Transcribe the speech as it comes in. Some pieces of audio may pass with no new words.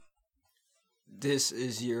This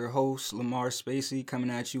is your host, Lamar Spacey, coming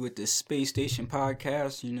at you with the Space Station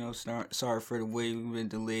Podcast. Sorry for the wait. We've been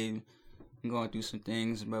delayed. I'm going through some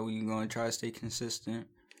things, but we're going to try to stay consistent.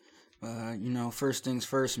 First things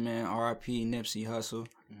first, man. R.I.P. Nipsey Hussle.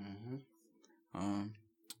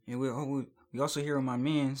 We also here with my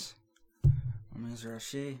mans. My man's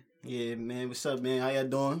Rashid. Yeah, man. What's up, man? How y'all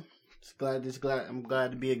doing? I'm glad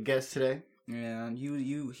to be a guest today. Yeah,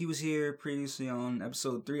 he was here previously on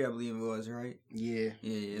episode 3, I believe it was, right? Yeah.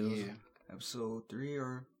 It was episode 3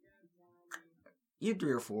 or... Yeah,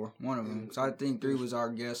 3 or 4, one of them. So I think 3 was our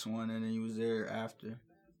guest one, and then he was there after.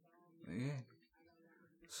 But yeah.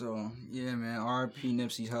 So, yeah, man, R.I.P.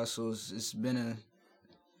 Nipsey Hussle. It's been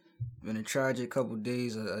a tragic couple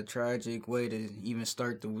days, a tragic way to even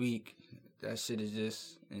start the week. That shit is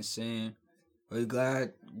just insane. We're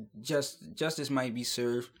glad justice might be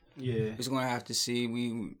served. Yeah. It's going to have to see.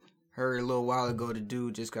 We heard a little while ago the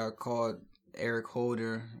dude just got caught, Eric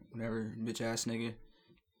Holder, whatever, bitch-ass nigga. You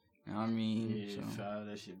know what I mean? Yeah, foul.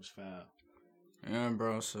 That shit was foul. Yeah,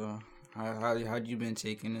 bro, so how you been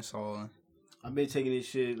taking this all? I've been taking this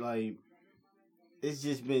shit, like, it's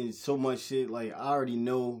just been so much shit, like, I already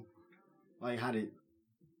know, like, how to,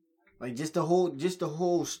 like, just the whole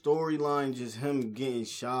storyline, just him getting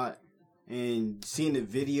shot and seeing the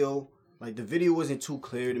video. Like, the video wasn't too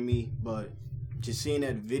clear to me, but just seeing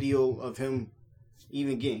that video of him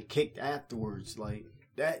even getting kicked afterwards, like,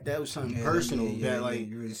 that was something personal.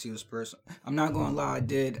 You really see it was personal. I'm not going to lie, I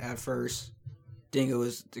did at first think it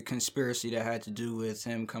was the conspiracy that had to do with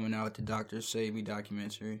him coming out with the Dr. Sebi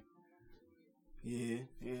documentary. Yeah.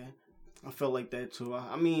 I felt like that, too.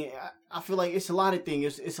 I feel like it's a lot of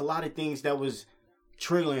things. It's a lot of things that was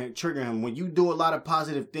triggering him. When you do a lot of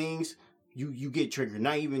positive things, you get triggered,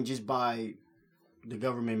 not even just by the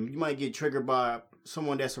government. You might get triggered by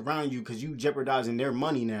someone that's around you because you jeopardizing their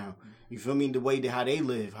money now. You feel me? The way how they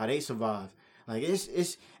live, how they survive. Like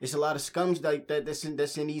it's a lot of scums like that's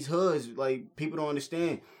in these hoods. Like people don't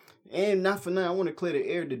understand. And not for nothing, I want to clear the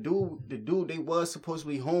air. The dude, they was supposed to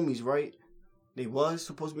be homies, right? They was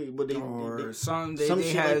supposed to be, but they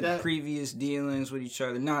had like previous dealings with each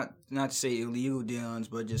other. Not to say illegal dealings,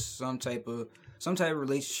 but just some type of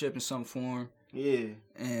relationship in some form. Yeah,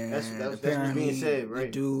 and that's what's being said, right?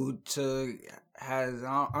 The dude has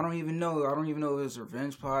I don't even know if it was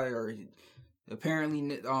revenge plot or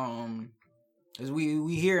apparently as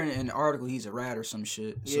we hear in the article he's a rat or some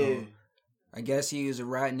shit. So yeah. I guess he was a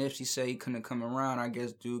rat. Nipsey said he couldn't come around. I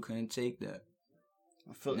guess dude couldn't take that.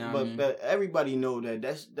 I feel, but everybody know that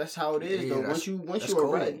that's how it is though. Once you're a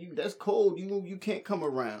rat, that's cold. You can't come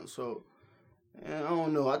around. So. And I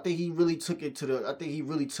don't know. I think he really took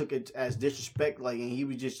it as disrespect, like, and he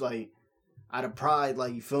was just like out of pride,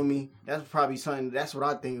 like, you feel me? That's probably something. That's what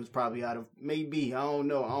I think it was probably out of. Maybe I don't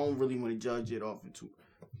know. I don't really want to judge it off of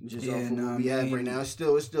what we have right now. It's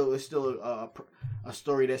still a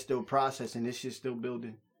story that's still processing. This shit's still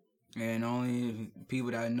building. And only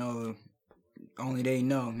people that know, only they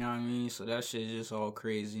know. You know what I mean? So that shit just all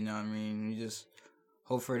crazy. You know what I mean? You just.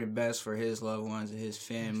 Hope for the best for his loved ones and his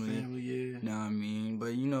family. Yeah. You know what I mean? But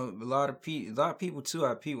a lot of people too.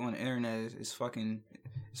 I people on the internet. It's fucking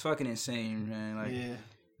insane, man.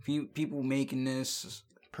 Like people making this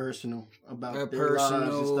personal about their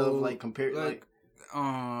lives and stuff. Like compared,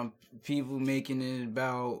 people making it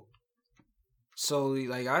about solely.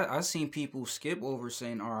 Like I seen people skip over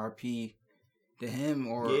saying R.I.P. to him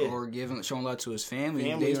or showing love to his family.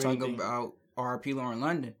 They was talking about R.I.P. Lauren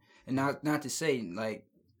London. And not to say, like,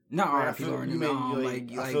 not R.I.P. Lauren.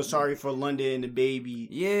 I feel sorry for London and the baby.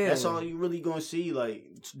 Yeah. That's all you really gonna see. Like,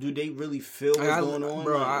 do they really feel what's going on?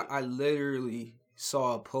 Bro, I literally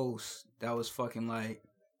saw a post that was fucking like,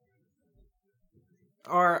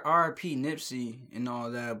 R.I.P. Nipsey and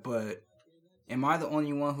all that, but am I the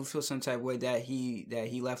only one who feels some type of way that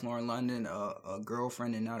he left Lauren London a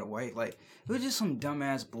girlfriend and not a wife? Like, it was just some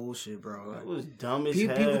dumbass bullshit, bro. Like, it was dumb as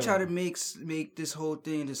hell. People try to make this whole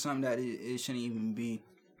thing into something that it shouldn't even be.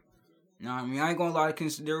 You know what I mean? I ain't gonna lie,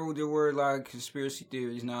 there were a lot of conspiracy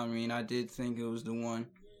theories, you know what I mean? I did think it was the one.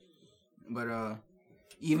 But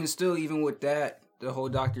even with that, the whole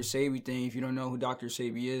Dr. Sebi thing, if you don't know who Dr.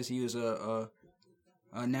 Sebi is, he was a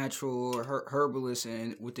natural herbalist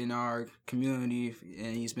within our community,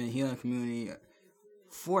 and he's been healing the community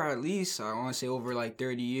for at least, I want to say, over like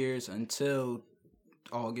 30 years until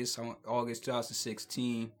August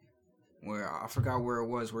 2016, where I forgot where it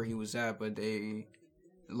was where he was at, but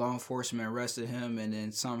law enforcement arrested him, and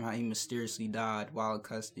then somehow he mysteriously died while in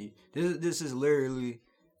custody. This is literally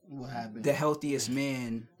what happened. The healthiest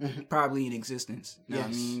man probably in existence. You know yes,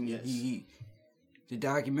 what I mean? Yes. the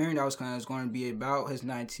documentary that was going to be about his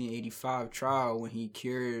 1985 trial when he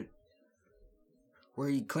cured, where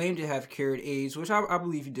he claimed to have cured AIDS, which I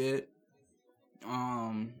believe he did.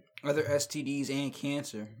 Other STDs and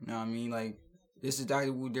cancer. You know what I mean? Like, this is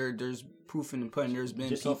there's proof in the pudding. There's been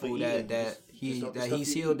Just people that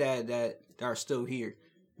he's healed that are still here.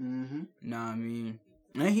 Mm-hmm. You know what I mean?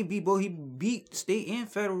 And he beat state and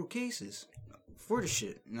federal cases for the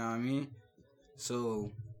shit. You know what I mean? So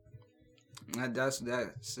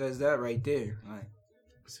that says that right there. Like,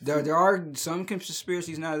 there are some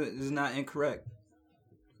conspiracies is not incorrect.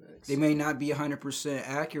 They may not be 100%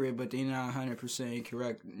 accurate, but they're not 100%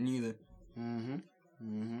 incorrect neither. Mm-hmm.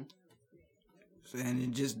 Mm-hmm. So, and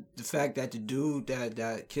it just the fact that the dude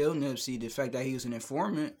that killed Nipsey, the fact that he was an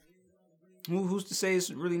informant, who's to say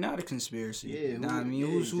it's really not a conspiracy? Yeah,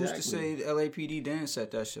 who's to say the LAPD didn't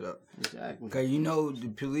set that shit up? Exactly. Because the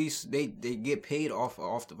police they get paid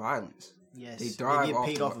off the violence. Yes, they thrive get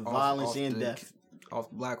paid off of violence and death,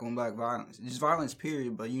 off black on black violence. Just violence,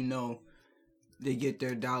 period. But they get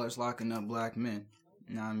their dollars locking up black men.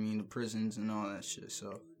 You know what I mean? The prisons and all that shit.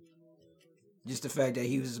 So, just the fact that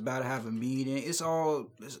he was about to have a meeting, I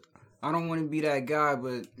don't want to be that guy,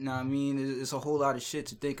 but you know what I mean? It's a whole lot of shit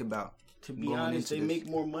to think about. To be honest, they make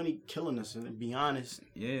more money killing us. And to be honest,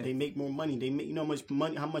 yeah, they make more money. They make,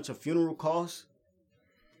 how much a funeral costs?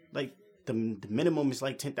 Like, the minimum is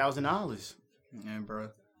like $10,000. Yeah, bro.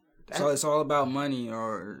 So it's all about money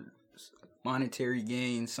or monetary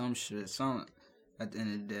gain, some shit, at the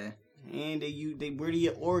end of the day. And where do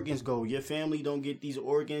your organs go? Your family don't get these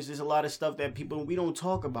organs. There's a lot of stuff that we don't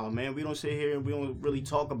talk about, man. We don't sit here and we don't really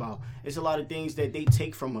talk about. It's a lot of things that they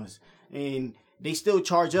take from us, and they still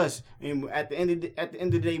charge us. And at the end of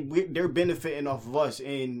the day, they're benefiting off of us,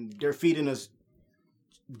 and they're feeding us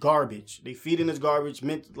garbage. They feeding us garbage,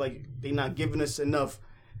 meant like they not giving us enough.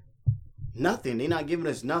 Nothing. They not giving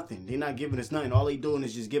us nothing. They not giving us nothing. All they doing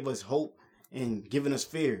is just give us hope and giving us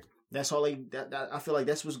fear. That's all I feel like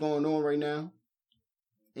that's what's going on right now.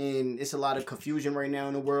 And it's a lot of confusion right now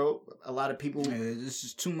in the world. A lot of people. Yeah, this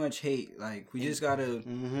is too much hate. Like, we just gotta,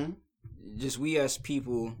 we as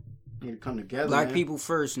people, need to come together. Black people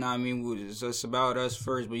first. Now, I mean, it's about us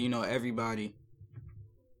first, but everybody.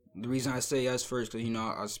 The reason I say us first, because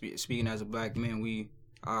I speaking as a black man,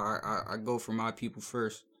 I go for my people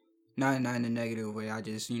first. Not in a negative way. I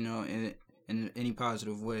just in any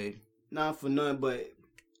positive way. Not for none, but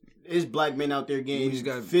there's black men out there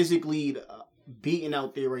getting physically beaten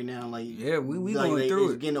out there right now. Like, yeah, we like, going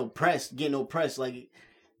through it. Getting oppressed. Like,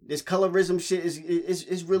 this colorism shit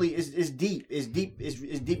is really deep.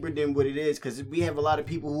 It's deeper than what it is, because we have a lot of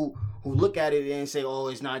people who look at it and say, oh,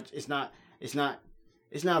 it's not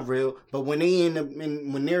real. But when they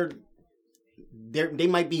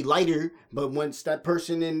might be lighter, but once that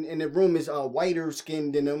person in the room is whiter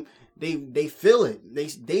skinned than them, they feel it. They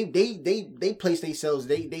place themselves.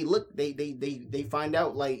 They find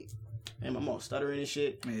out, like, man, I'm all stuttering and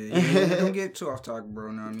shit. Yeah, don't get too off topic,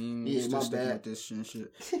 bro. Know what I mean? Yeah, my bad. With this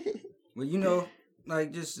shit. But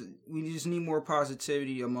like, we just need more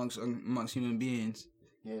positivity amongst human beings.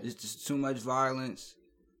 Yeah. It's just too much violence.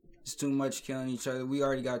 It's too much killing each other. We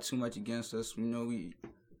already got too much against us. We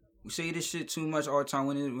say this shit too much all the time.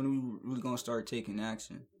 When we really gonna start taking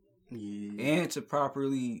action? Yeah. And to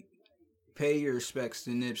properly pay your respects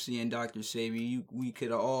to Nipsey and Dr. Sebi, we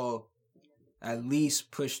could all at least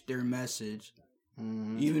push their message.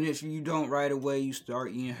 Mm-hmm. Even if you don't right away, you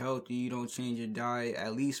start eating healthy, you don't change your diet,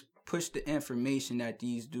 at least push the information that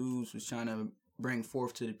these dudes was trying to bring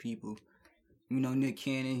forth to the people. Nick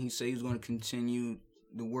Cannon, he said he was going to continue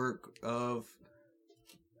the work of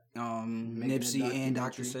Nipsey and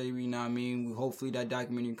Dr. Sebi. You know what I mean? Hopefully that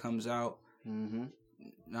documentary comes out. Mm-hmm.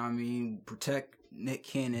 You know what I mean? Protect Nick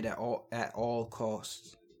Cannon at all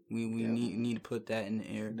costs. We need to put that in the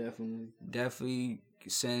air. Definitely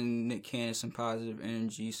send Nick Cannon some positive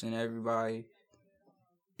energy. Send everybody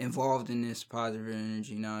involved in this positive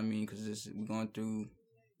energy. You know what I mean? Because we're going through.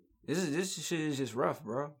 This shit is just rough,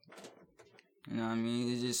 bro. You know what I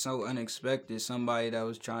mean? It's just so unexpected. Somebody that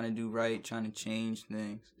was trying to do right, trying to change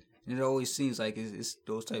things. And it always seems like it's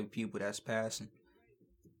those type of people that's passing.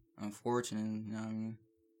 Unfortunately, you know what I mean?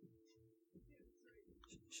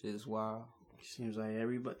 Shit is wild. Seems like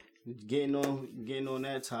everybody getting on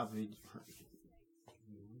that topic.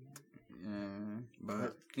 Yeah,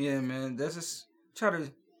 but yeah, man, that's just try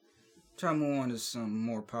to move on to some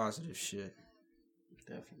more positive shit.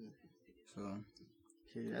 Definitely. So.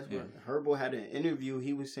 Yeah, that's what Herbo had an interview.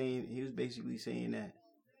 He was basically saying that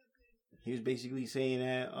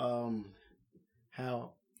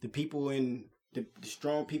how the people in the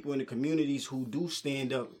strong people in the communities who do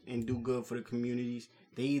stand up and do good for the communities,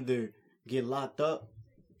 they either get locked up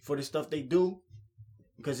for the stuff they do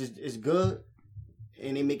because it's good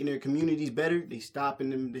and they making their communities better. They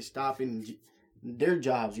stopping their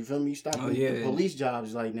jobs. You feel me? You stopping the police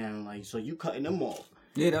jobs like now, like so you cutting them off.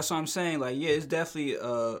 Yeah, that's what I'm saying. Like, yeah, it's definitely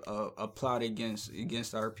a plot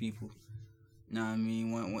against our people. You know what I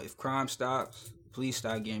mean? When if crime stops, police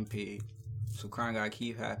start getting paid. So crime gotta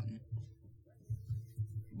keep happening.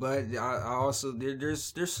 But I also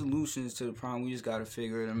there's solutions to the problem. We just gotta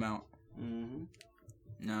figure them out. Mm-hmm.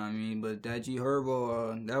 You know what I mean? But that G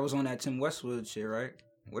Herbo, that was on that Tim Westwood shit, right?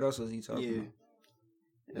 What else was he talking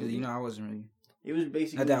about? You know, I wasn't really. It was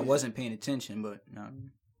basically not that I wasn't paying attention, but no.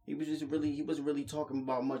 He wasn't really talking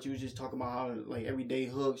about much. He was just talking about how like everyday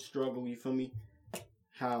hood struggle. You feel me?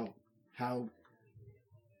 How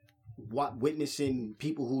witnessing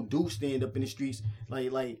people who do stand up in the streets,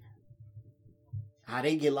 like how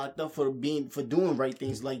they get locked up for doing right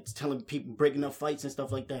things, like telling people, breaking up fights and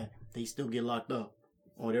stuff like that. They still get locked up,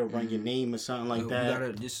 or they'll run your name or something like that. You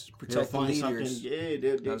gotta just protect the leaders.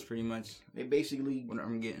 Yeah, that's pretty much. They basically what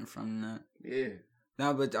I'm getting from that. Yeah.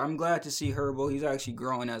 No, but I'm glad to see Herbo. He's actually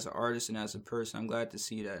growing as an artist and as a person. I'm glad to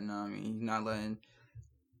see that. You know what I mean? He's not letting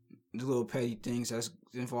the little petty things that's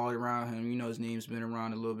involved around him. You know, his name's been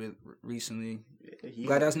around a little bit recently. Yeah,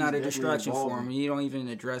 glad that's not a distraction for him. He don't even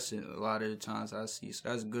address it a lot of the times I see. So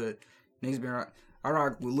that's good. He's been. I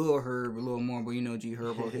rock with Lil Herb a little more, but you know G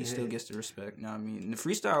Herbo, he still gets the respect. You know what I mean? And the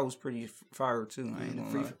freestyle was pretty fire too. I ain't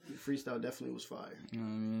gonna lie. The freestyle definitely was fire. You know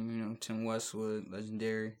what I mean? You know, Tim Westwood,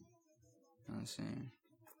 legendary. You know what I'm saying?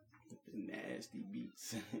 Nasty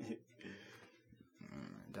beats.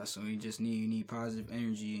 That's what we just need. You need positive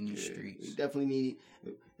energy in these streets. We definitely need.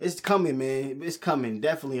 It's coming, man. It's coming.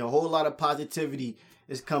 Definitely a whole lot of positivity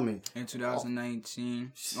is coming. In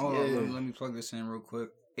 2019. Let me plug this in real quick.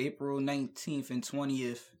 April 19th and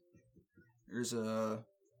 20th. There's a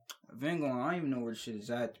event going on. I don't even know where the shit is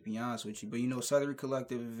at, to be honest with you. But you know, Southern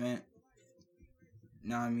Collective event.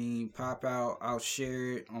 Know what I mean? Pop out. I'll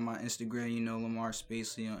share it on my Instagram. You know, Lamar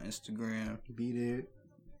Spacely on Instagram. Be there.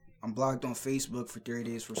 I'm blocked on Facebook for 30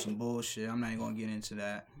 days for some bullshit. I'm not even going to get into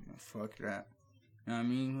that. Fuck that. You know what I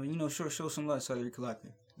mean? Well, you know, show some love, Southern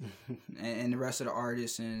Collective. and the rest of the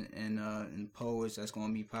artists and poets that's going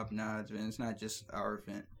to be popping out. And it's not just our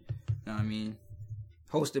event. You know what I mean?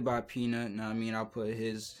 Hosted by Peanut. You know what I mean? I'll put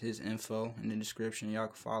his info in the description. Y'all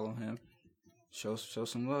can follow him. Show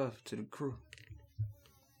some love to the crew.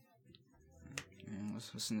 Man,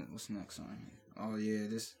 what's next on here? Oh yeah,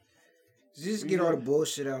 just get all the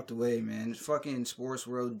bullshit out the way, man. This fucking sports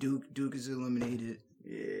world, Duke is eliminated.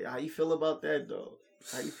 Yeah, how you feel about that though?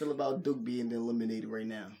 How you feel about Duke being eliminated right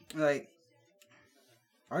now? Like,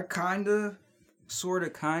 I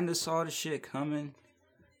sorta saw the shit coming,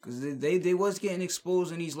 cause they was getting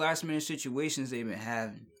exposed in these last minute situations they've been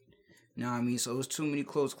having. You know what I mean? So it was too many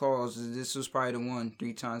close calls. This was probably the one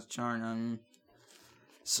 3 times charm. I mean,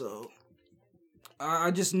 so.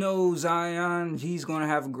 I just know Zion, he's going to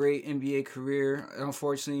have a great NBA career.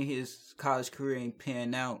 Unfortunately, his college career ain't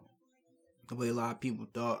panned out the way a lot of people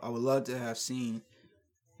thought. I would love to have seen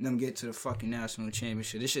them get to the fucking national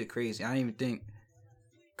championship. This shit crazy. I didn't even think.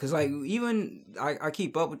 Because, like, even I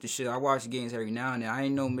keep up with the shit. I watch games every now and then. I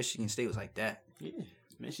didn't know Michigan State was like that. Yeah.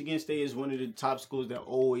 Michigan State is one of the top schools that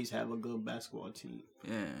always have a good basketball team.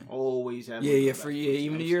 Yeah. Always have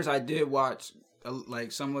even the years I did watch,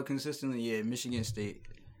 like, somewhat consistently, Michigan State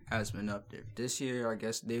has been up there. This year, I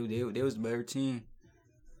guess they was the better team.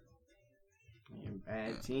 Man,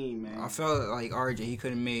 bad team, man. I felt like RJ, he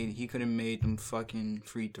could have made them fucking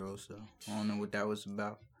free throws though. I don't know what that was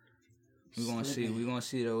about. We're gonna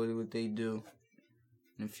see though what they do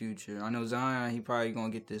in the future. I know Zion, he probably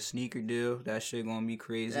gonna get the sneaker deal. That shit gonna be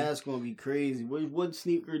crazy. That's gonna be crazy. What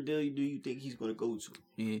sneaker deal do you think he's gonna go to?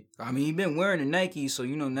 Yeah, I mean he been wearing the Nike, so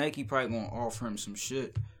you know Nike probably gonna offer him some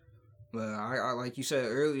shit. But I like you said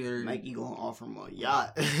earlier, Nike gonna offer him a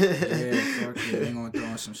yacht. Yeah, fuck yeah, they gonna throw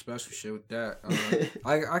in some special shit with that.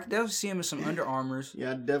 I could definitely see him in some Under Armours.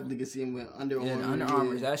 Yeah, I definitely could see him with Under Armour. Yeah, the Under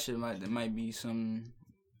Armours, that shit might be some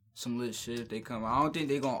lit shit if they come. I don't think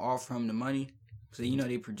they gonna offer him the money. So you know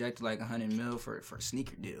they projected like $100 million for a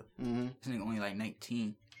sneaker deal. Mm-hmm. This nigga only like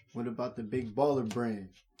 19. What about the Big Baller brand?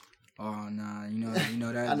 Oh nah, you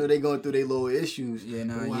know that. I know they going through their little issues. Yeah,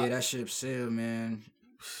 that ship sailed, man.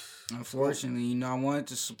 Unfortunately, you know, I wanted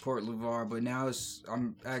to support LeVar, but now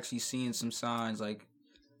I'm actually seeing some signs like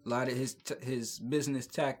a lot of his business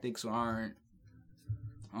tactics aren't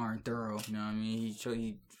thorough. You know what I mean?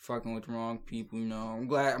 He fucking with the wrong people. You know, I'm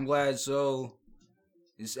glad Zoe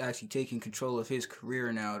is actually taking control of his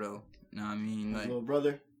career now, though. Know what I mean? His Like, little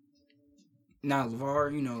brother. Nah,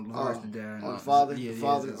 LeVar, you know, LeVar's the dad. The father? Yeah, the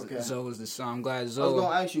father? yeah, Okay. Zoe's the son. I'm glad I was Zoe.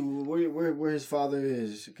 going to ask you where his father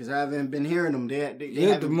is, because I haven't been hearing him. They Yeah,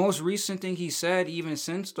 haven't... the most recent thing he said, even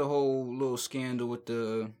since the whole little scandal with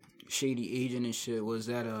the shady agent and shit, was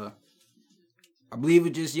that, I believe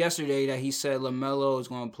it just yesterday that he said LaMelo is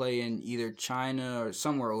going to play in either China or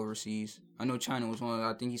somewhere overseas. I know China was one.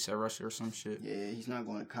 I think he said Russia or some shit. Yeah, he's not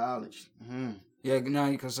going to college. Mm-hmm. Yeah, no,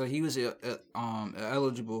 because he was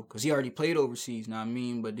eligible because he already played overseas. Know what I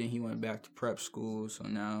mean? But then he went back to prep school, so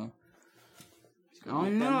now I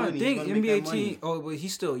don't know. I think NBA team. Oh, but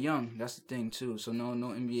he's still young. That's the thing too. So no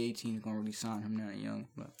NBA team's gonna really sign him that young.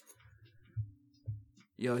 But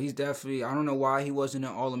yo, he's definitely. I don't know why he wasn't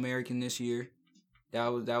an All-American this year. That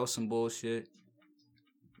was some bullshit.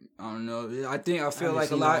 I don't know. I feel like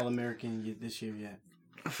a lot All-American this year yet.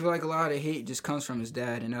 I feel like a lot of hate just comes from his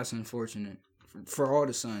dad, and that's unfortunate for all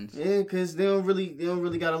the sons. Yeah, because they don't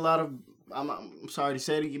really got a lot of. I'm sorry to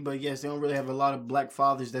say it, but yes, they don't really have a lot of black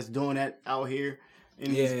fathers that's doing that out here.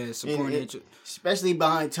 Supporting especially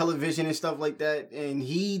behind television and stuff like that. And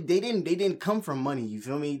they didn't come from money. You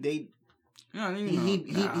feel me? He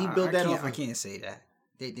built that off. I can't say that.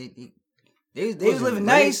 They was living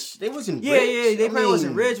nice. They wasn't rich. Yeah. They probably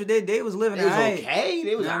wasn't rich, but they was living. They was okay.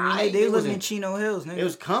 They was. They was living in Chino Hills. Nigga. It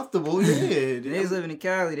was comfortable. Yeah. They was living in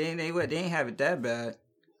Cali. They ain't have it that bad.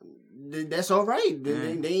 That's all right.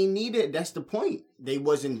 They ain't need it. That's the point. They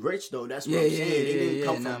wasn't rich though. That's what I'm saying. They didn't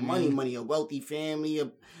come from money, a wealthy family.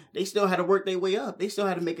 They still had to work their way up. They still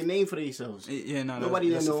had to make a name for themselves. Yeah, no, nobody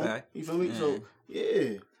that's didn't know. A fact. You feel me? Yeah. So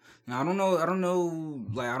yeah. Now, I don't know.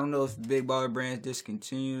 Like, I don't know if Big Baller Brands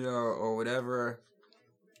discontinued or whatever.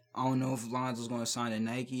 I don't know if Lonzo's going to sign a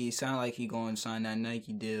Nike. It sounded like he going to sign that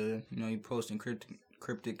Nike deal. You know, he posting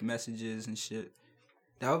cryptic messages and shit.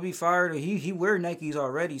 That would be fire. He wear Nikes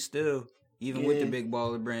already still, even with the Big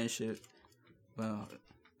Baller Brand shit. Well,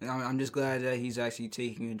 I'm just glad that he's actually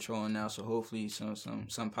taking control now. So hopefully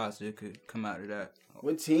some positive could come out of that.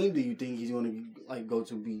 What team do you think he's going to go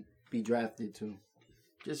to be drafted to?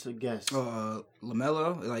 Just a guess.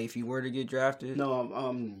 LaMelo, like if he were to get drafted.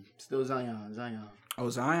 No, still Zion. Oh,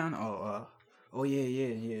 Zion. Oh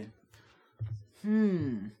yeah.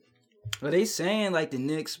 Are they saying like the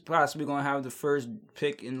Knicks possibly gonna have the first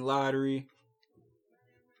pick in the lottery?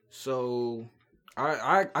 So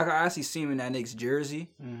I actually see him in that Knicks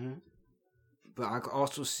jersey. Mm-hmm. But I could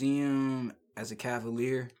also see him as a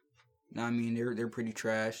Cavalier. Now, I mean, they're pretty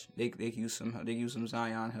trash. They use some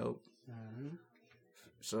Zion help. Mm-hmm.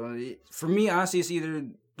 So for me, honestly, it's either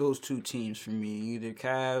those two teams for me, either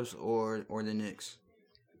Cavs or the Knicks.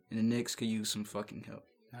 And the Knicks could use some fucking help.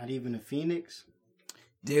 Not even the Phoenix.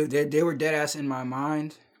 They were dead ass in my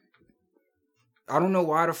mind. I don't know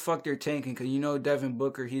why the fuck they're tanking, because you know Devin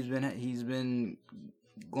Booker, he's been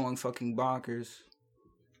going fucking bonkers.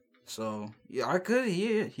 So yeah,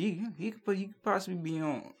 he could possibly be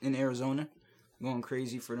in Arizona, going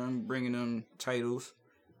crazy for them, bringing them titles.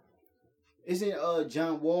 Isn't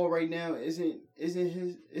John Wall right now? Isn't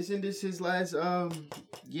this his last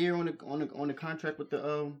year on the contract with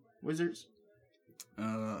the Wizards?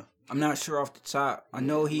 I'm not sure off the top. I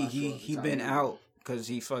know he been out because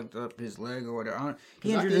he fucked up his leg or whatever.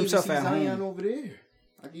 He injured himself at home. Over there.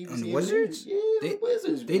 And the Wizards? Yeah, the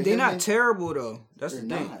Wizards. They're not terrible though. That's the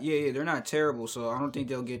thing. Not. Yeah, they're not terrible. So I don't think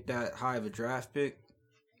they'll get that high of a draft pick.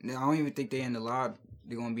 I don't even think they're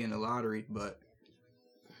gonna be in the lottery, but.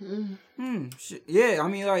 Shit. Yeah, I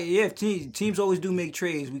mean, like, yeah, teams always do make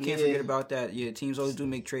trades. We can't forget about that. Yeah, teams always do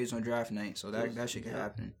make trades on draft night, so that shit can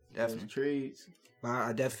happen. Definitely. Trades. But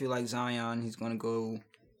I definitely feel like Zion, he's gonna go.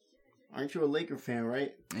 Aren't you a Laker fan,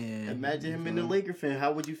 right? Yeah. Imagine him in the Laker fan.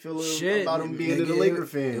 How would you feel about him being in the Laker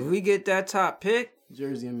fan? If we get that top pick,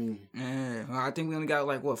 jersey, I mean. Yeah, well, I think we only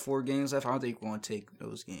got 4 games left. I don't think we're gonna take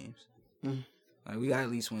those games. Like, we got at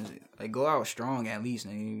least one. Like, go out strong at least.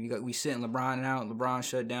 We sitting LeBron out. LeBron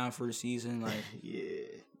shut down for a season. Like, yeah.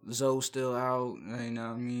 Zoe's still out. You know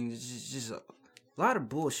what I mean? It's just a lot of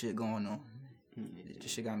bullshit going on.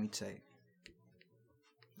 This shit got me tight.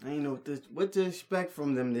 I ain't know what to expect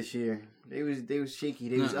from them this year. They was shaky.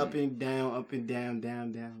 They was up and down,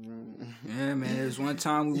 down. Yeah, man. There was one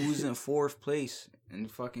time we was in 4th place in the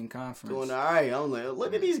fucking conference. Doing all right. I'm like,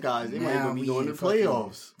 look at these guys. They might even be doing the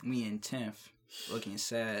playoffs. We in 10th. Looking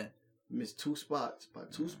sad. Missed 2 spots. By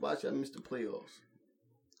 2 spots, I missed the playoffs.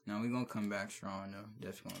 No, we gonna come back strong though.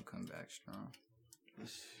 Definitely gonna come back strong.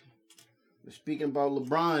 Speaking about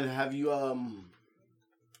LeBron, have you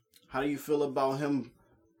how do you feel about him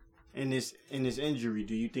in this injury?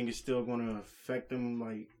 Do you think it's still gonna affect him?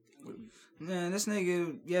 Like, Man, this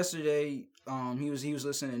nigga yesterday, he was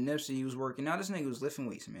listening to Nipsey. He was working out. This nigga was lifting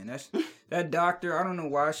weights, man. That doctor. I don't know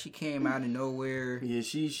why she came out of nowhere. Yeah,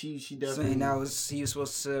 she definitely saying he was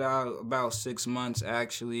supposed to sit out about 6 months.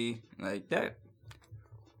 Actually, like that.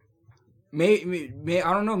 Maybe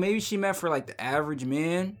I don't know. Maybe she meant for like the average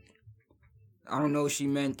man. I don't know if she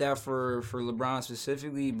meant that for LeBron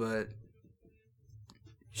specifically, but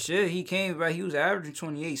shit, he came back. He was averaging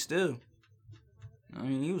 28 still. I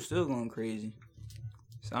mean, he was still going crazy.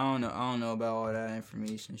 So I don't know about all that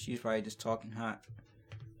information. She's probably just talking hot.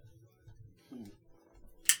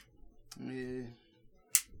 Yeah.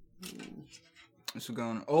 What's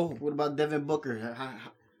going on? Oh, what about Devin Booker?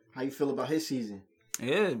 How you feel about his season?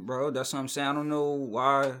 Yeah, bro. That's what I'm saying. I don't know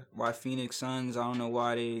why Phoenix Suns. I don't know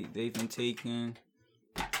why they've been taking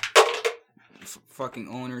fucking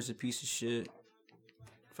owners a piece of shit.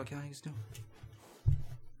 Fuck y'all niggas doing?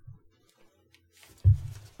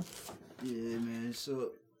 Yeah, man.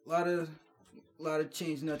 So a lot of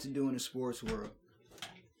change not to do in the sports world.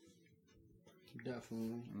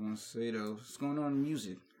 Definitely. I'm gonna say though, what's going on in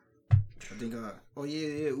music? I think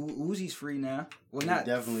Uzi's free now. Well, not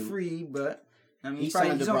definitely free, but I mean he's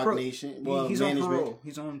on Roc Nation. Well, he's on parole.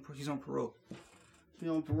 He's on parole. He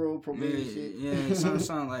on parole, probation. Yeah,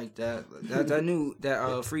 something like that.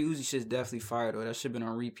 That free Uzi shit's definitely fire though. That shit been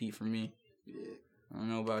on repeat for me. Yeah. I don't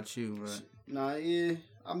know about you, but nah, yeah.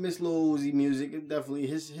 I miss Lil Uzi music. It definitely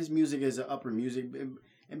his music is an upper music.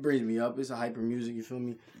 It brings me up. It's a hyper music. You feel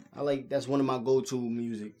me? That's one of my go-to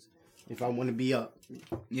music if I want to be up.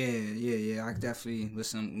 Yeah. I definitely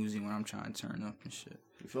listen to Uzi when I'm trying to turn up and shit.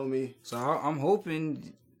 You feel me? So I'm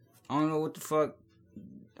hoping. I don't know what the fuck.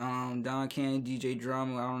 Don Cannon, DJ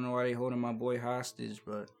Drama. I don't know why they holding my boy hostage,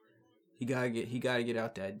 but he gotta get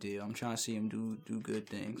out that deal. I'm trying to see him do good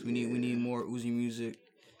things. We need more Uzi music.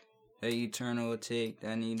 That Eternal take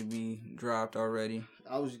that need to be dropped already.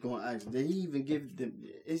 I was going to ask, did he even give the?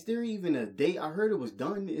 Is there even a date? I heard it was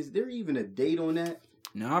done. Is there even a date on that?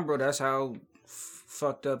 Nah, bro. That's how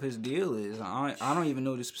fucked up his deal is. I don't even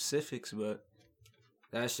know the specifics, but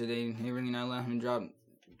that shit they really not letting him drop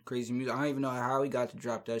crazy music. I don't even know how he got to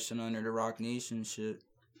drop that shit under the Roc Nation shit.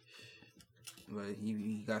 But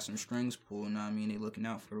he got some strings pulled. You know what I mean? They looking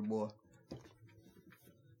out for the boy.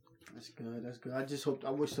 That's good. I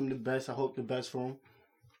wish him the best. I hope the best for him.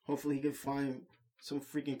 Hopefully he can find some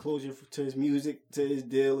freaking closure to his music, to his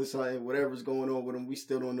deal. It's like whatever's going on with him, we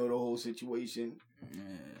still don't know the whole situation. Yeah.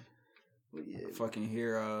 But yeah. Fucking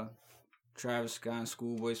hear Travis Scott and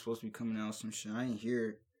Schoolboy supposed to be coming out with some shit. I ain't hear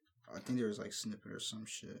it. I think there was like snippet or some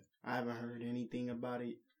shit. I haven't heard anything about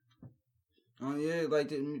it. Oh yeah, like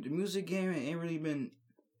the music game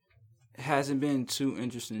hasn't been too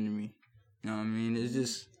interesting to me. You know what I mean? It's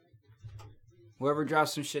just whoever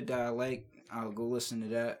drops some shit that I like, I'll go listen to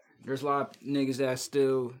that. There's a lot of niggas that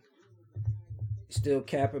still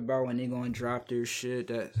cap about when they gonna drop their shit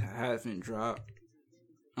that haven't dropped.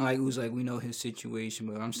 Like who's like we know his situation,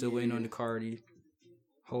 but I'm still waiting on the Cardi.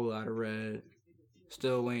 Whole lot of Red.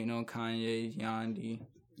 Still waiting on Kanye, Yandi.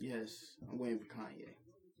 Yes, I'm waiting for Kanye.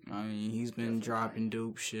 I mean, he's been dropping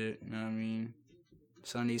dope shit. You know what I mean?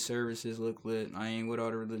 Sunday services look lit. I ain't with all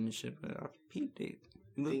the religion shit, but I peeped it.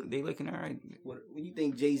 They looking alright. What you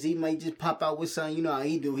think? Jay-Z might just pop out with something? You know how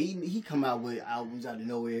he do. He come out with albums out of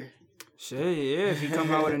nowhere. Shit, yeah. If he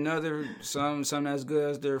come out with another something as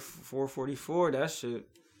good as their 444, that shit,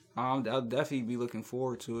 I'll definitely be looking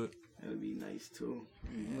forward to it. That would be nice too.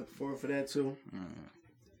 Look forward for that too.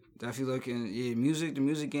 Definitely looking. Yeah, music. The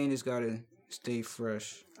music game just gotta stay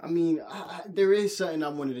fresh. I mean, there is something I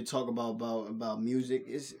wanted to talk about music.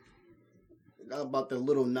 It's about the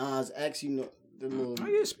Lil Nas X. You know. Oh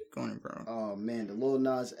yeah, speak on it, bro. Oh man, the Lil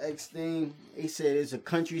Nas X thing. He said it's a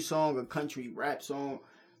country song, a country rap song.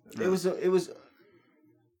 It wasn't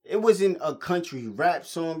a country rap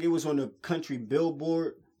song. It was on the country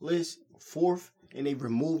Billboard list, 4th, and they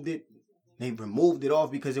removed it. They removed it off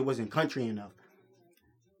because it wasn't country enough.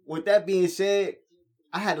 With that being said,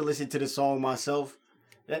 I had to listen to the song myself,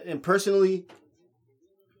 and personally,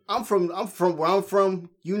 I'm from where I'm from.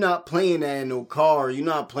 You not playing that in no car. You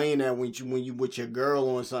not playing that when you with your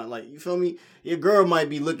girl on something, like, you feel me? Your girl might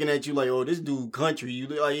be looking at you like, oh, this dude country. You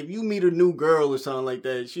like, if you meet a new girl or something like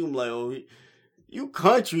that, she be like, oh, you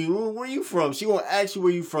country. Where you from? She gonna ask you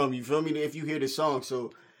where you from. You feel me? If you hear the song,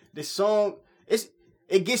 so the song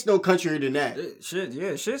it gets no countrier than that.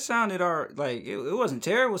 Shit sounded like it wasn't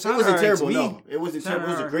terrible. It wasn't terrible. No, it wasn't terrible.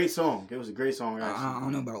 It was a great song. It was a great song. Actually. I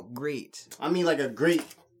don't know about great. I mean, like a great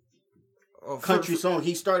country song.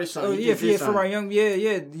 He started something. Oh yeah, for my young, yeah.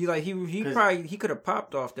 He probably could have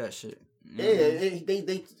popped off that shit. Yeah,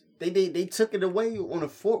 they took it away on the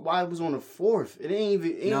fourth. Why it was on the fourth? It ain't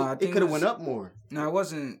even. It could have went up more. No, it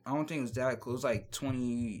wasn't. I don't think it was that close. It was like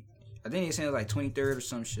 20. I think they said it was like 23rd or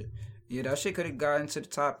some shit. Yeah, that shit could have gotten to the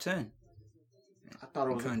top 10. I thought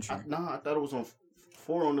it was country. I thought it was on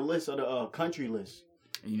 4 on the list of the country list.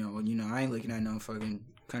 You know, I ain't looking at no fucking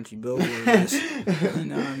country Billboard list. You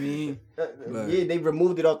know what I mean? But, yeah, they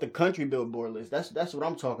removed it off the country Billboard list. That's what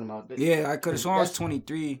I'm talking about. Yeah, I could have sworn it's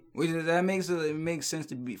 23. That makes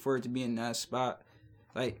sense for it to be in that spot.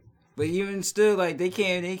 Like, but even still, like they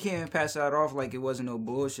can't pass that off like it wasn't no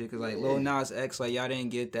bullshit. Cause like Lil Nas X, like y'all didn't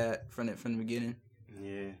get that from the beginning.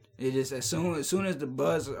 Yeah. It just as soon as the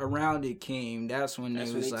buzz around it came, that's when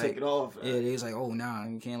they was like, took it off. Yeah, they was like, oh nah,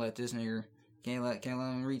 you can't let this nigga can't let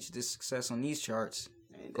him reach this success on these charts.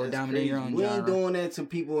 Go dominate your own genre. We ain't doing that to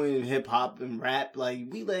people in hip hop and rap. Like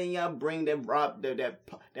we letting y'all bring that rock,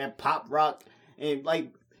 that pop rock, and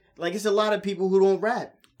like it's a lot of people who don't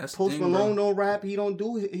rap. That's Post Malone don't rap. He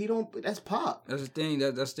don't. That's pop. That's the thing.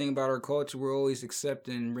 That's the thing about our culture. We're always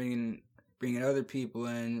accepting bringing other people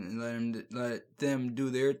in and let them do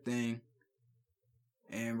their thing,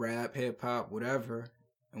 and rap, hip hop, whatever,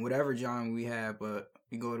 and whatever genre we have. But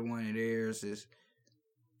we go to one of theirs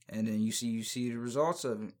and then you see the results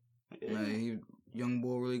of it. Yeah. Like, young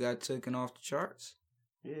boy really got taken off the charts.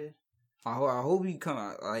 Yeah. I hope he come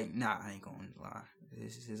out like I ain't gonna lie.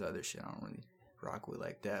 This is his other shit. I don't really rock with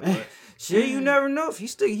like that, but shit, you never know. If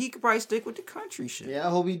he could probably stick with the country shit. Yeah, I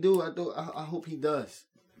hope he do. I hope he does.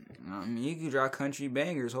 I mean, he could drop country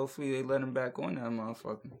bangers. Hopefully, they let him back on that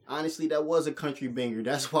motherfucker. Honestly, that was a country banger.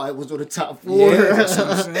 That's why it was on the top 4. Yeah, that's what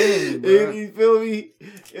I'm saying, bro. You feel me?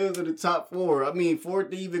 It was on the top 4. I mean, for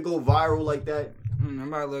it to even go viral like that. I'm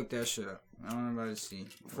about to look that shit up. I'm about to see.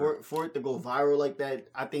 For it to go viral like that,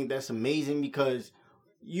 I think that's amazing because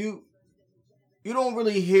you don't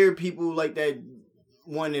really hear people like that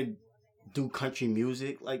want to do country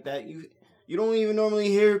music like that. You don't even normally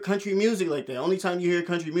hear country music like that. Only time you hear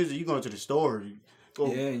country music, you go to the store,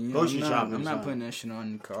 grocery shopping. I'm not putting that shit on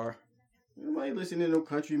in the car. Nobody listening to no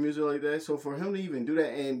country music like that. So for him to even do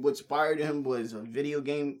that, and what inspired him was a video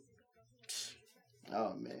game.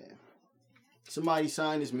 Oh man, somebody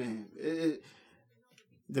sign this man.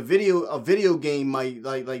 A video game might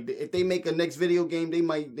like if they make a next video game, they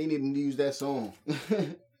need to use that song.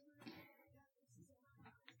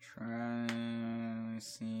 Try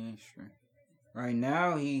see. Sure. Right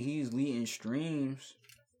now, he's leading streams.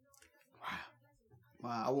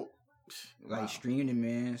 Wow. Like stream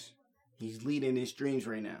demands. He's leading in streams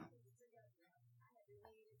right now.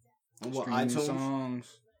 On what, streaming iTunes?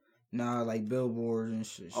 Songs. Nah, like billboards and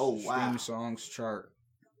shit. Oh, wow. Stream songs chart.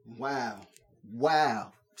 Wow.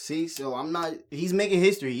 See, so he's making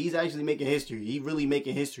history. He's actually making history. He's really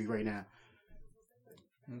making history right now.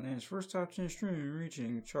 And his first top 10 stream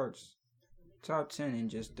reaching charts. Top 10 in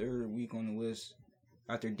just 3rd week on the list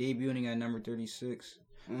after debuting at number 36.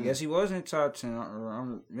 I guess he wasn't top 10, or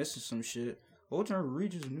I'm missing some shit. Old Town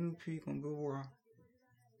reaches a new peak on Billboard,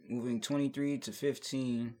 moving 23 to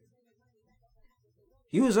 15.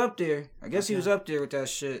 He was up there. I guess he was up there with that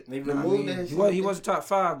shit. They removed that shit. He wasn't top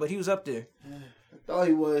 5, but he was up there. I thought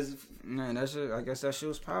he was. Man, that shit. I guess that shit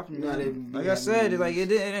was popping. Like I said, it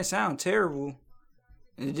didn't sound terrible.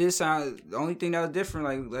 It did sound. The only thing that was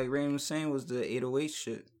different, like Raymond was saying, was the 808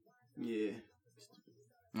 shit. Yeah.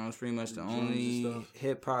 That was pretty much the only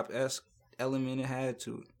hip hop esque element it had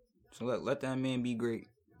to it. So let that man be great.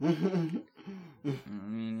 I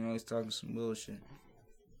mean, you always talking some bullshit.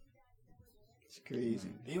 It's crazy.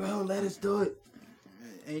 They won't let us do it.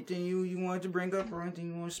 Anything you wanted to bring up or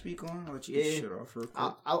anything you want to speak on? I'll let you get shit off real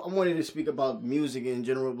quick. I wanted to speak about music in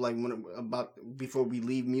general, like before we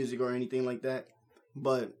leave music or anything like that.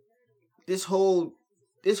 But this whole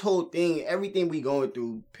thing, everything we going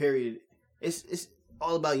through, period, it's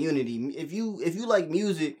all about unity. If you like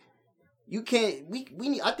music, you can't.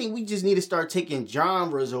 I think we just need to start taking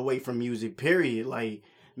genres away from music. Period. Like,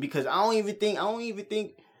 because I don't even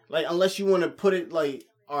think like, unless you want to put it like,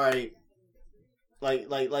 all right.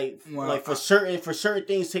 Like for certain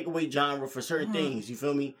things, take away genre for certain things. You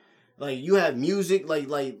feel me? Like, you have music, like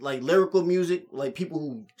lyrical music, like people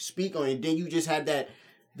who speak on it. And then you just have the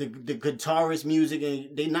guitarist music,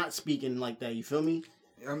 and they not speaking like that. You feel me?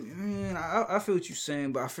 I mean, I feel what you're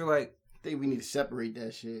saying, but I feel like I think we need to separate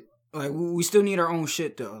that shit. Like, we still need our own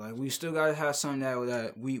shit though. Like, we still gotta have something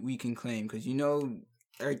that we can claim, because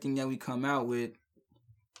everything that we come out with,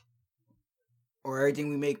 or everything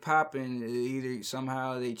we make poppin', either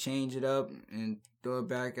somehow they change it up and throw it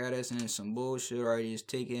back at us and it's some bullshit, or they just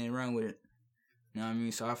take it and run with it. You know what I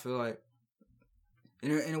mean? So I feel like,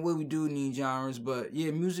 in a way, we do need genres, but yeah,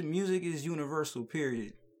 music is universal,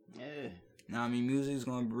 period. Yeah. Now, I mean, music is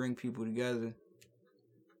gonna bring people together.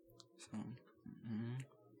 So,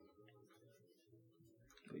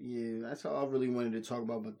 But yeah, that's all I really wanted to talk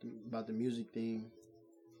about the music thing.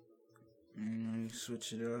 you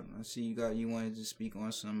switch it up. I see you wanted to speak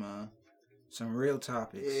on some real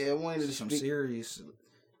topics. Yeah, I wanted to some speak. serious.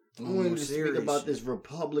 I wanted to speak about this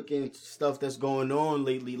Republican stuff that's going on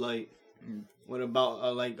lately. Like, what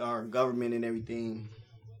about like our government and everything?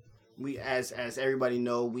 We, as everybody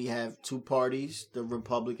know, we have two parties, the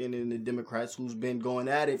Republican and the Democrats, who's been going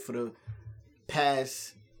at it for the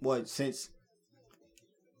past since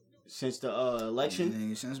the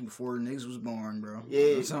election. Since before niggas was born, bro.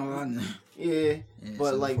 Yeah, that's all I know. Yeah,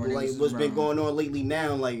 but like what's been going on lately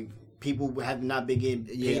now, like people have not been getting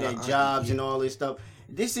paid at jobs and all this stuff.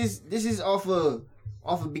 This is off of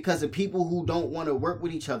because of people who don't want to work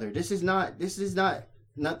with each other. This is not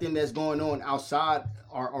nothing that's going on outside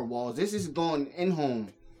our walls. This is going in home,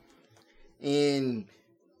 and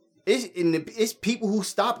it's people who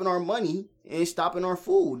stopping our money and stopping our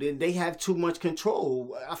food. They have too much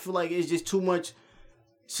control. I feel like it's just too much.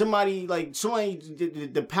 Somebody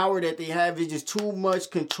the power that they have is just too much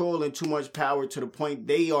control and too much power to the point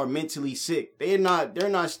they are mentally sick. They're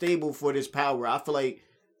not stable for this power. I feel like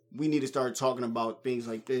we need to start talking about things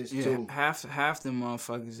like this too. Half the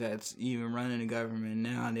motherfuckers that's even running the government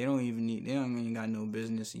now, they don't even got no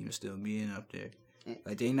business even still being up there.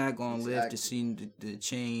 Like, they not gonna live to see the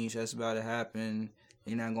change that's about to happen.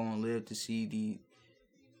 They not gonna live to see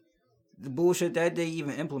the bullshit that they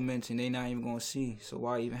even implementing. They not even gonna see. So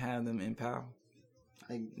why even have them in power?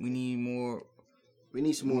 We need more. We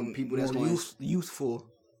need some more people that's more youthful.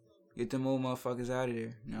 Get them old motherfuckers out of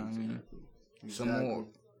there. You know what I mean? Exactly. Some more.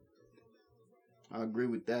 I agree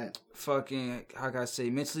with that. Fucking, like I say,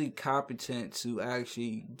 mentally competent to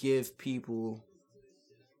actually give people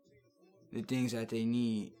the things that they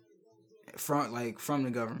need from the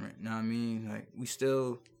government. You know what I mean? Like, we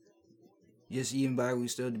still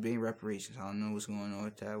debating reparations. I don't know what's going on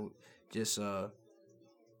with that. Just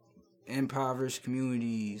impoverished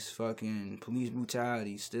communities, fucking police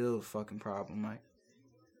brutality, still a fucking problem. Like,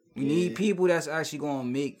 we need people that's actually gonna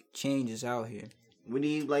make changes out here. We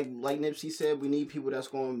need, like Nipsey said, we need people that's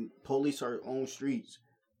going to police our own streets.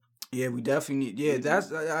 Yeah, we definitely need. Yeah,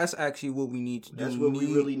 that's actually what we need to do. That's what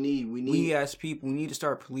we really need. We as people, we need to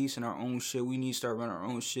start policing our own shit. We need to start running our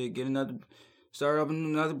own shit. Start up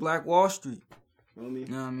another Black Wall Street. You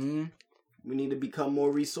know what I mean? We need to become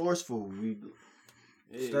more resourceful.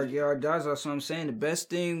 Start getting our dollars. That's what I'm saying. The best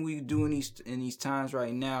thing we do in these times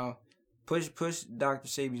right now, push Dr.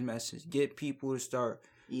 Sebi's message. Get people to start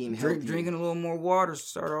drinking a little more water.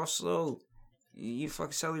 Start off slow. You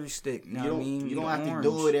fucking celery stick. You know what I mean? You don't have to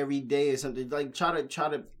do it every day or something. Like, try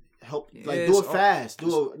to help. Like, do it fast.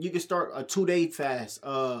 You can start a 2-day fast,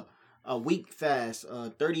 a week fast, a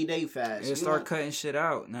 30-day fast. Yeah, start cutting shit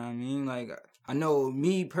out. You know what I mean? Like, I know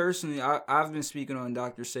me personally, I've been speaking on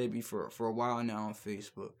Dr. Sebi for a while now on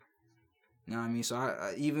Facebook. You know what I mean? So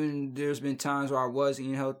I even there's been times where I was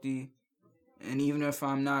eating healthy. And even if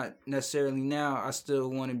I'm not necessarily now, I still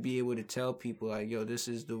want to be able to tell people, like, yo, this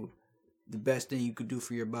is the best thing you could do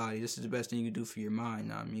for your body. This is the best thing you could do for your mind. You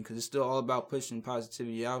know what I mean? Because it's still all about pushing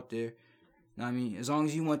positivity out there. You know what I mean? As long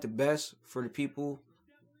as you want the best for the people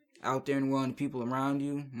out there in the world and the people around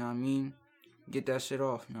you, you know what I mean? Get that shit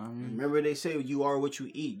off. You know what I mean? Remember, they say you are what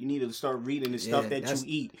you eat. You need to start reading the stuff that you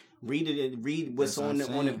eat. Read what's on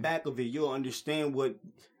the back of it. You'll understand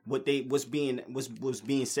what's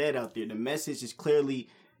being said out there. The message is clearly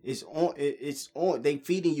it's on. They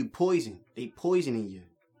feeding you poison. They poisoning you.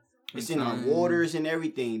 It's in our waters and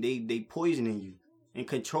everything. They poisoning you and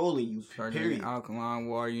controlling you. Start drinking alkaline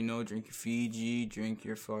water. Drink your Fiji. Drink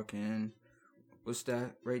your fucking what's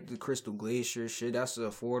that? Right, the Crystal Glacier shit. That's the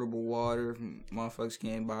affordable water. Motherfuckers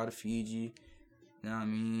can't buy the Fiji. You know what I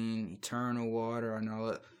mean? Eternal water. I know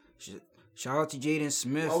it. Shout out to Jaden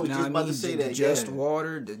Smith. I was just about to say that. Just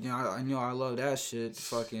water. I love that shit.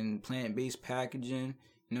 Fucking plant-based packaging.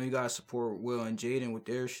 You gotta support Will and Jaden with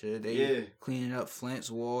their shit. They cleaning up Flint's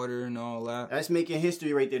water and all that. That's making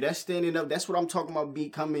history right there. That's standing up. That's what I'm talking about,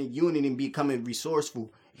 becoming unit and becoming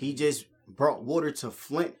resourceful. He just brought water to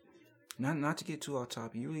Flint. Not to get too off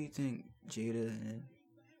topic. You really think Jada and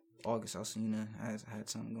August Alsina has had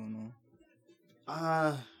something going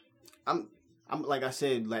on? I'm like I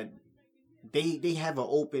said, like they have an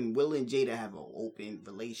open. Will and Jada have an open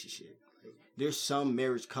relationship. Like, there's some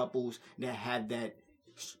marriage couples that have that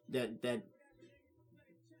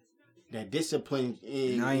discipline.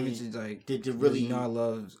 Not even just like did you really I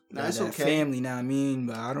love that family. Now I mean,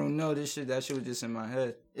 but I don't know that shit was just in my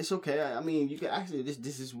head. It's okay. I mean, you can actually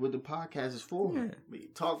this is what the podcast is for. Yeah. We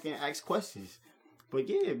talk and ask questions. But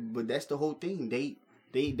yeah, but that's the whole thing. They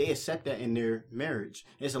accept that in their marriage.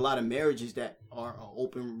 There's a lot of marriages that are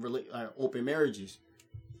open marriages.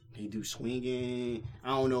 They do swinging. I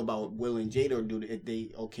don't know about Will and Jada, or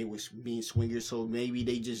they okay with being swingers. So maybe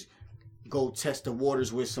they just go test the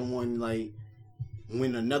waters with someone like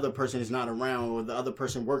when another person is not around or the other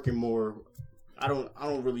person working more. I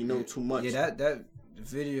don't really know too much. Yeah, that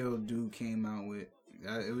video dude came out with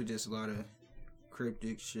it was just a lot of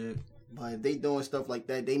cryptic shit. But if they doing stuff like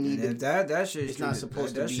that, they need to. That shit. It's not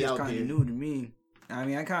supposed to be out there. That shit's kind of new to me. I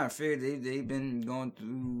mean, I kind of figured they've been going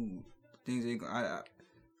through things. I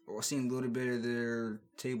seen a little bit of their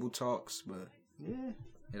table talks, but yeah,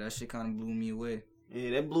 that shit kind of blew me away. Yeah,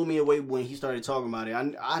 that blew me away when he started talking about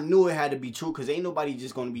it. I knew it had to be true because ain't nobody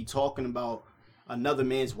just gonna be talking about another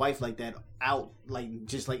man's wife like that out, like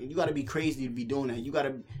just like you gotta be crazy to be doing that. You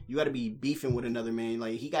gotta be beefing with another man.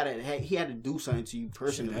 Like he had to do something to you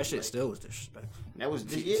personally. That shit still was disrespectful. That was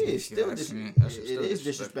it's still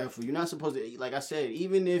disrespectful. You're not supposed to, like I said,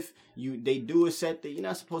 even if they do accept it, you're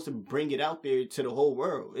not supposed to bring it out there to the whole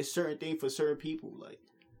world. It's certain thing for certain people. Like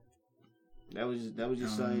that was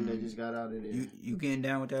just something that just got out of there. You getting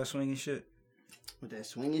down with that swinging shit? With that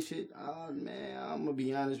swinging shit? Oh, man, I'm going to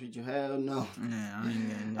be honest with you. Hell no. Nah, I ain't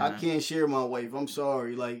getting I can't share my wife. I'm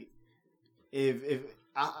sorry. Like, if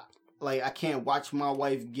I can't watch my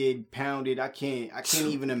wife get pounded. I can't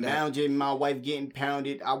even imagine my wife getting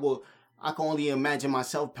pounded. I can only imagine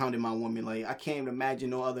myself pounding my woman. Like, I can't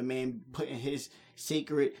imagine no other man putting his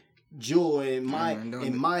sacred jewel in my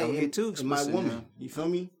woman. You feel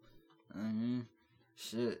me? Mm-hmm.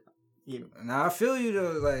 Shit. Yeah. Nah, I feel you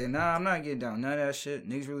though. Like, nah, I'm not getting down none of that shit.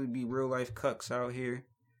 Niggas really be real life cucks out here.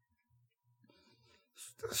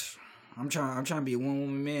 I'm trying to be a one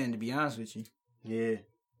woman man, to be honest with you. Yeah.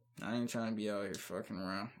 I ain't trying to be out here fucking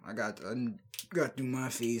around. I got through my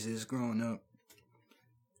phases growing up.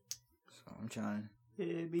 So I'm trying.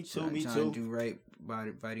 Yeah, me too. I'm trying to do right by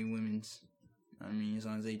the women's. I mean, as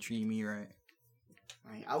long as they treat me right.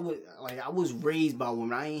 I was raised by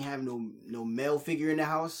women. I ain't have no male figure in the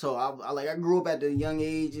house, so I grew up at a young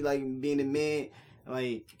age, like being a man.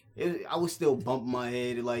 Like I was still bumping my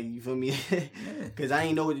head, like you feel me, because I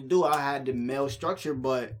ain't know what to do. I had the male structure,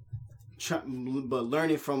 but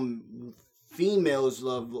learning from females,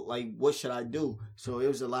 like what should I do? So it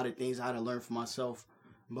was a lot of things I had to learn for myself,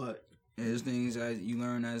 but. There's things that you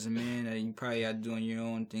learn as a man that you probably had to do on your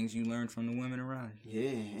own. Things you learned from the women around you.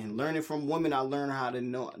 Yeah, and learning from women, I learned how to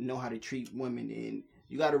know how to treat women, and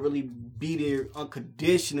you got to really be there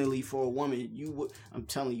unconditionally for a woman. I'm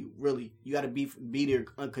telling you, really, you got to be there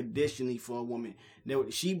unconditionally for a woman.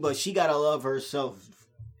 But she got to love herself.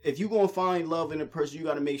 If you gonna find love in a person, you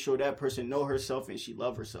got to make sure that person know herself and she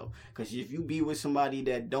love herself. Because if you be with somebody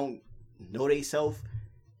that don't know they self,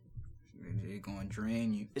 it's gonna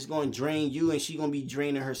drain you. It's gonna drain you, and she gonna be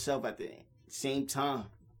draining herself at the same time.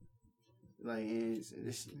 Like, yeah,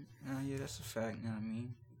 that's a fact. You know what I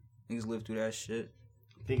mean? Niggas live through that shit.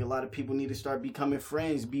 I think a lot of people need to start becoming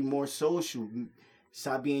friends, be more social,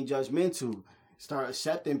 stop being judgmental, start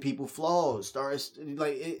accepting people's flaws.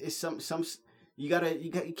 It's some you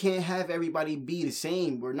can't have everybody be the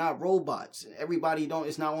same. We're not robots. Everybody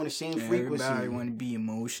it's not on the same frequency. Everybody want to be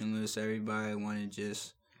emotionless. Everybody want to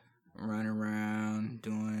just run around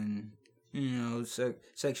doing,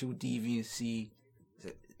 sexual deviancy.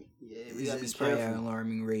 Yeah, we gotta be it's careful. Probably at an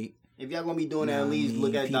alarming rate. If y'all gonna be doing that, at least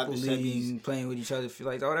look at Dr. Sebi's. Playing with each other, feel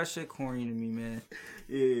like, that shit corny to me, man.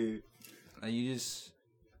 Yeah. Like, if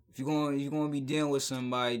you're gonna be dealing with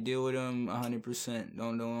somebody, deal with them 100%.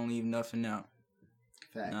 Don't leave nothing out.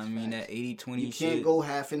 Facts. I mean, that 80-20 you shit. can't go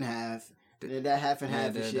half and half. That half and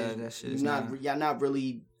half shit. That shit's y'all not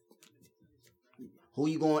really. Who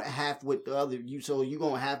you going half with the other? So you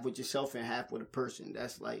going half with yourself and half with a person.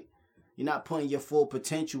 That's like, you're not putting your full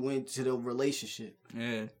potential into the relationship.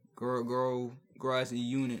 Yeah, grow as a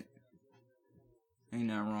unit. Ain't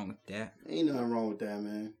nothing wrong with that. Ain't nothing wrong with that,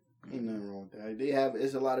 man. Ain't nothing wrong with that.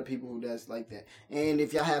 It's a lot of people that's like that. And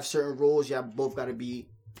if y'all have certain rules, y'all both got to be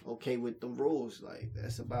okay with the rules. Like,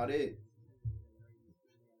 that's about it.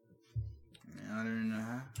 I don't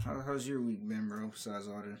know. How's your week been, bro? Besides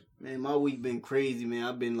all this, man, my week been crazy, man.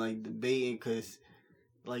 I've been like debating because,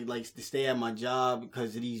 like to stay at my job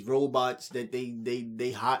because of these robots that they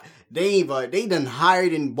done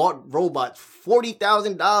hired and bought robots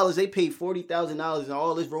 $40,000. They paid $40,000 and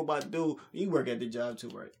all this robot do. You work at the job too,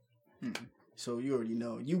 right? So you already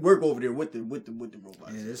know. You work over there with the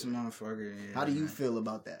robots. Yeah, this motherfucker. Yeah, how do you feel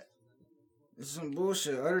about that? It's some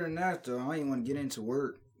bullshit. Other than that, though, I ain't want to get into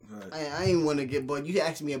work. But I ain't want to get, but you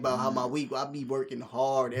asked me about how my week. I be working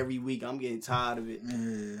hard every week. I'm getting tired of it.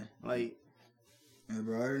 Yeah. Like, yeah,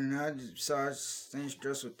 bro. Other than that, besides staying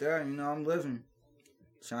stressed with that, I'm living.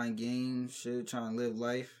 Trying to game shit, trying to live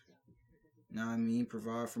life. You know what I mean?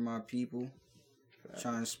 Provide for my people.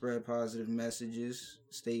 Trying to spread positive messages.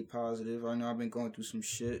 Stay positive. I know I've been going through some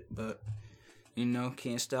shit, but,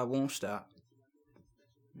 can't stop, won't stop.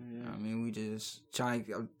 Yeah. I mean,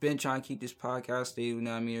 I've been trying to keep this podcast stable. You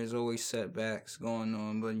know what I mean? There's always setbacks going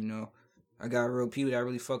on, but, I got real people that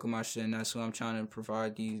really fuck with my shit, and that's who I'm trying to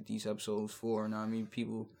provide these episodes for. You know what I mean?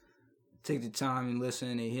 People take the time and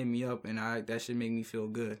listen, they hit me up, and that should make me feel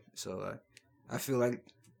good. So, I feel like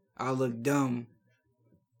I look dumb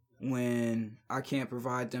when I can't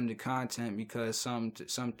provide them the content because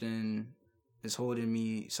something is holding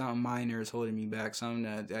me, something minor is holding me back, something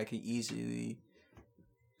that could easily...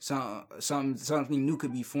 Something new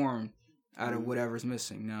could be formed out of whatever's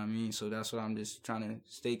missing, you know what I mean? So that's what I'm just trying to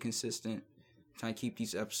stay consistent, trying to keep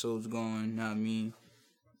these episodes going, you know what I mean?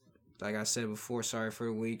 Like I said before, sorry for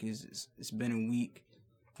the week, it's been a week,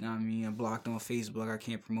 you know what I mean? I'm blocked on Facebook, I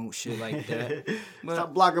can't promote shit like that. But,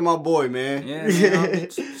 stop blocking my boy, man. Yeah, man,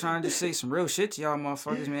 I'm trying to say some real shit to y'all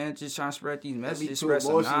motherfuckers, man. Just trying to spread these messages, spread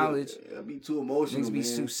some knowledge. That'd be too emotional, Things be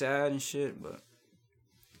too sad and shit, but,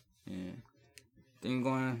 yeah. I'm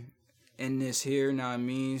going to end this here, know what I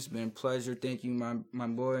mean? It's been a pleasure. Thank you, my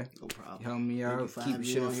boy. No problem. You helped me out, keep the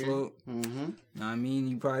shit afloat. Mm-hmm. Know what I mean?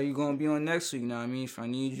 You probably going to be on next week, know what I mean? If I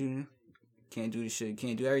need you, can't do the shit.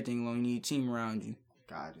 Can't do everything alone. You need a team around you.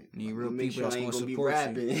 Got it. You need real people that's going to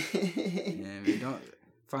support you. Yeah, man,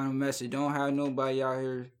 final message, don't have nobody out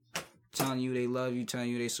here telling you they love you,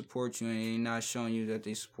 telling you they support you, and they not showing you that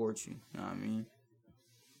they support you. Know what I mean?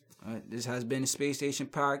 This has been the Space Station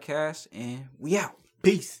Podcast, and we out.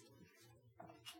 Peace.